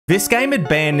This game had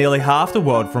banned nearly half the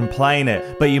world from playing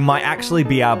it, but you might actually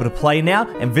be able to play now,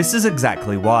 and this is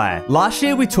exactly why. Last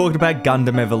year we talked about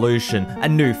Gundam Evolution, a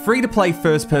new free-to-play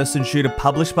first-person shooter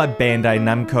published by Bandai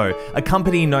Namco, a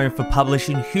company known for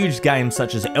publishing huge games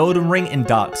such as Elden Ring and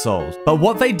Dark Souls. But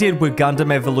what they did with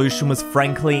Gundam Evolution was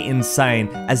frankly insane,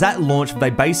 as at launch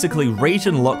they basically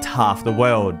region-locked half the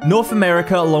world. North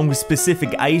America along with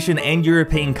specific Asian and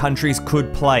European countries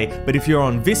could play, but if you're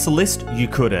on this list, you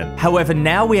couldn't. However,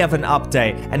 now we have an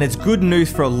update, and it's good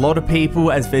news for a lot of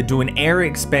people as they're doing area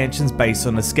expansions based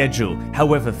on a schedule.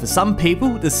 However, for some people,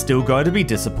 they're still going to be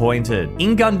disappointed.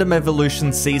 In Gundam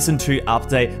Evolution Season 2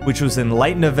 update, which was in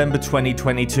late November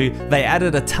 2022, they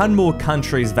added a ton more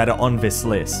countries that are on this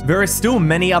list. There are still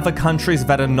many other countries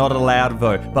that are not allowed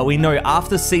though, but we know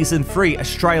after Season 3,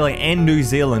 Australia and New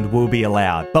Zealand will be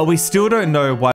allowed. But we still don't know why